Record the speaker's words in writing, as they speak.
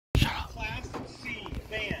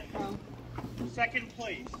Second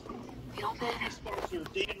place, trophy sponsor,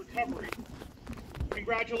 Dayton Recovery.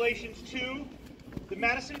 Congratulations to the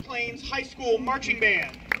Madison Plains High School Marching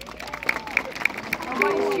Band.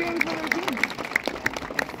 Nobody's cheering for their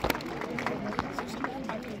team.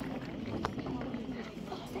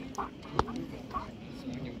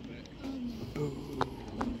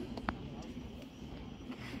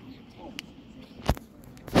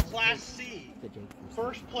 Class C,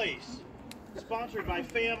 first place, sponsored by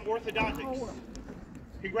FAM Orthodontics.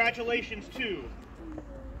 Congratulations to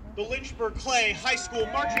the Lynchburg Clay High School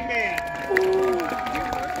Marching Band.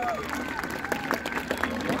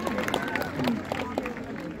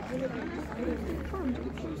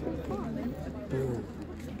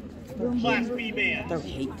 Class B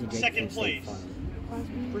band, second place,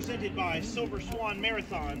 presented by Silver Swan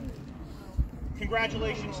Marathon.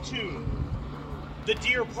 Congratulations to the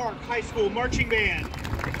Deer Park High School Marching Band.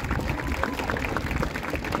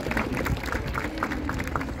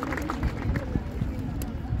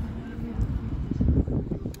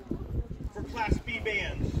 For Class B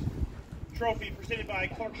bands, trophy presented by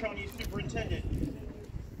Clark Shawnee Superintendent.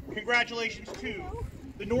 Congratulations to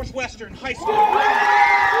the Northwestern High School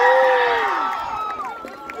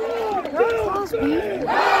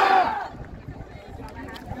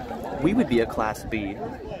We would be a Class B,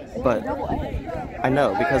 but I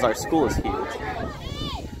know because our school is huge.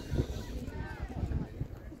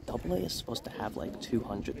 AA is supposed to have like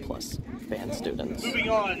 200 plus band students. Moving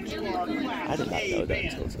on to our Class I did not know A that band.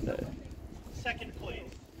 until today. Second place,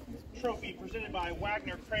 trophy presented by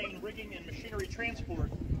Wagner Crane Rigging and Machinery Transport.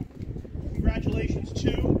 Congratulations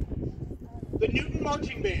to the Newton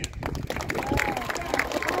Marching Band.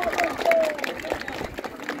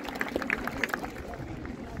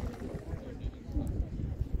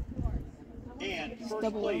 And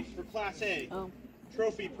first place for Class A,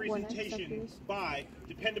 trophy presentation by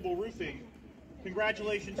Dependable Roofing.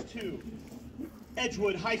 Congratulations to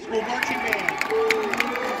Edgewood High School Marching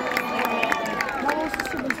Band.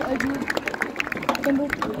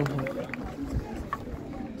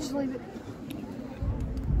 Just leave it.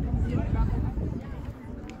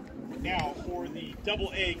 Now for the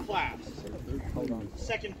AA class.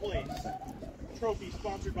 Second place, trophy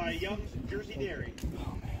sponsored by Young's Jersey Dairy.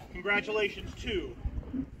 Congratulations to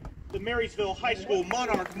the Marysville High School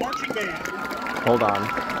Monarch Marching Band. Hold on.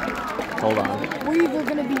 Hold on. We're either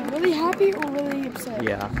going to be really happy or really upset.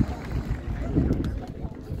 Yeah.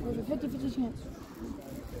 There's a 50-50 chance.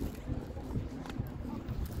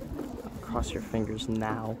 Cross your fingers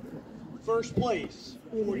now. First place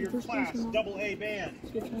for your Class AA band,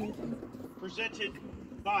 presented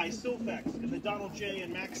by Silfex and the Donald J.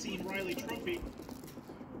 and Maxine Riley Trophy.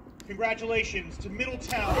 Congratulations to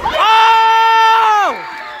Middletown. Oh!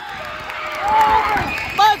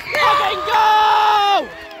 Let's fucking go!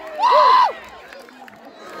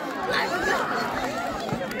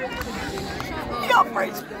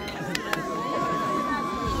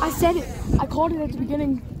 I said it. I called it at the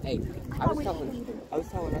beginning. Hey, I was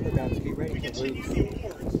telling other guys to be ready We for continue Luke. the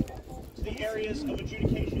awards to the areas of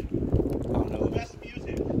adjudication. Oh no. The Best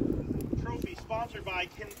Music trophy sponsored by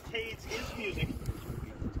Kincaid's Is Music.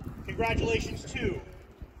 Congratulations to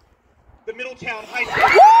the Middletown High School.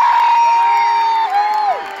 Yay!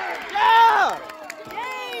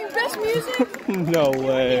 Best music. No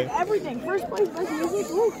way. Everything. First place, best music.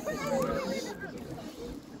 Woo.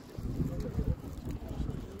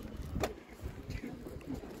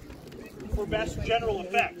 For Best General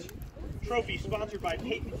Effect, trophy sponsored by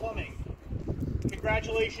Peyton Plumbing.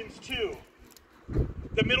 Congratulations to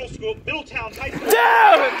the Middletown High School. Dude!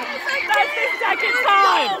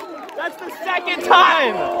 That's the second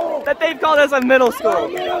time that they've called us a middle school.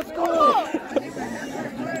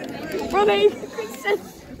 Bro, they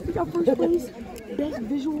we got first place, best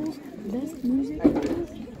visuals, best music.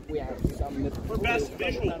 We have some For Best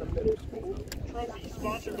Visual, trophy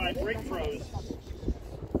sponsored by Breakthroughs.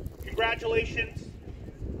 Congratulations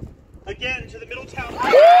again to the Middletown High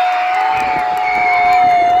School.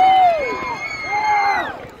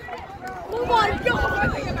 Oh my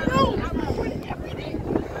God! No!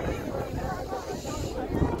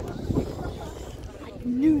 I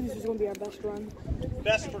knew this was going to be our best run.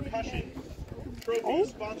 Best Percussion, trophy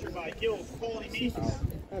sponsored by Guild Quality Meats.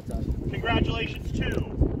 Congratulations to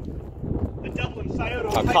the Dublin Scioto.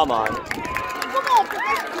 Oh, come on. Come on!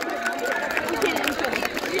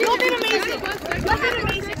 You did amazing! You did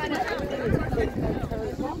amazing!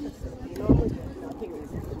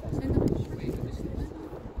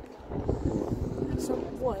 So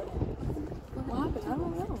what? What happened? I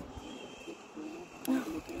don't know.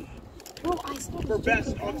 Bro, I still For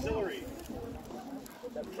Best Auxiliary,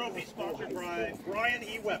 trophy sponsored by Brian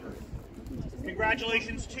E. Weber.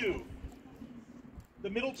 Congratulations to the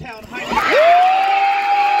Middletown High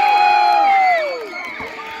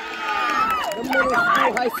The middle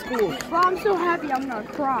school, high school. Bro, I'm so happy I'm gonna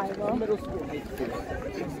cry, bro. Middle school, high school.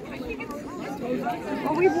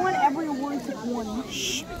 Oh, we've won every award except one.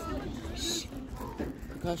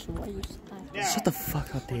 Gosh, why are you Now, Shut the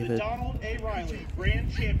fuck up, for the David. Donald A. Riley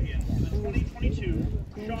Grand Champion, the 2022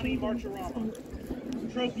 Shawnee Band-O-Rama.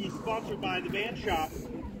 Trophy sponsored by the Band Shop.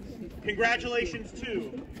 Congratulations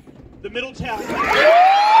to the Middletown.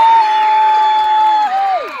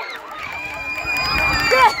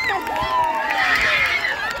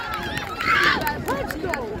 Let's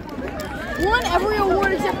go. Won every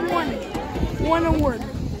award except one. One award.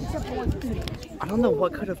 Except one. I don't know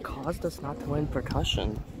what could have caused us not to win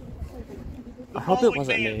percussion. The I hope it following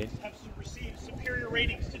wasn't me. bands have received superior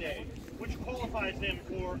ratings today, which qualifies them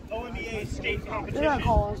for OMEA state They're competition. gonna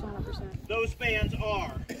call us 100%. Those bands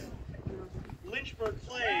are Lynchburg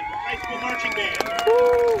Clay High School Marching Band,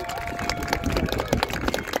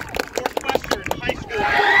 Northwestern High School.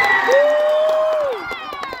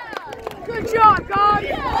 Good job, guys.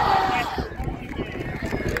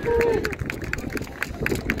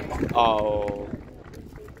 Oh.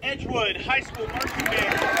 Edgewood High School Marching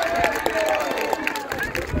Band,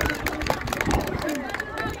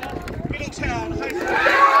 Middletown High School.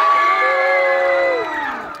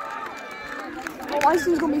 Oh,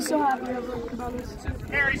 Lyson's gonna be so happy about this.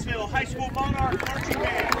 Marysville High School Monarch Marching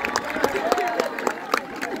Band.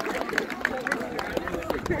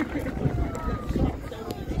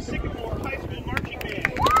 Sycamore High School Marching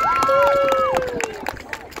Band.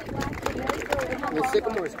 The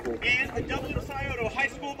Sycamore is cool. And the Dublin Scioto High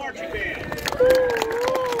School Marching Band.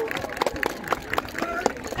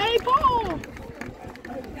 Hey, Paul!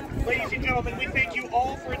 Ladies and gentlemen, we thank you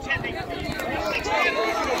all for attending the 6th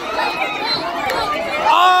annual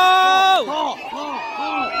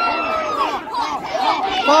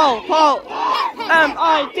Paul!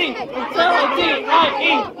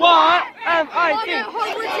 M-I-D-D-I-E, what? M-I-D.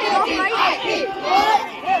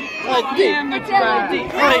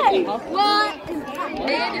 What?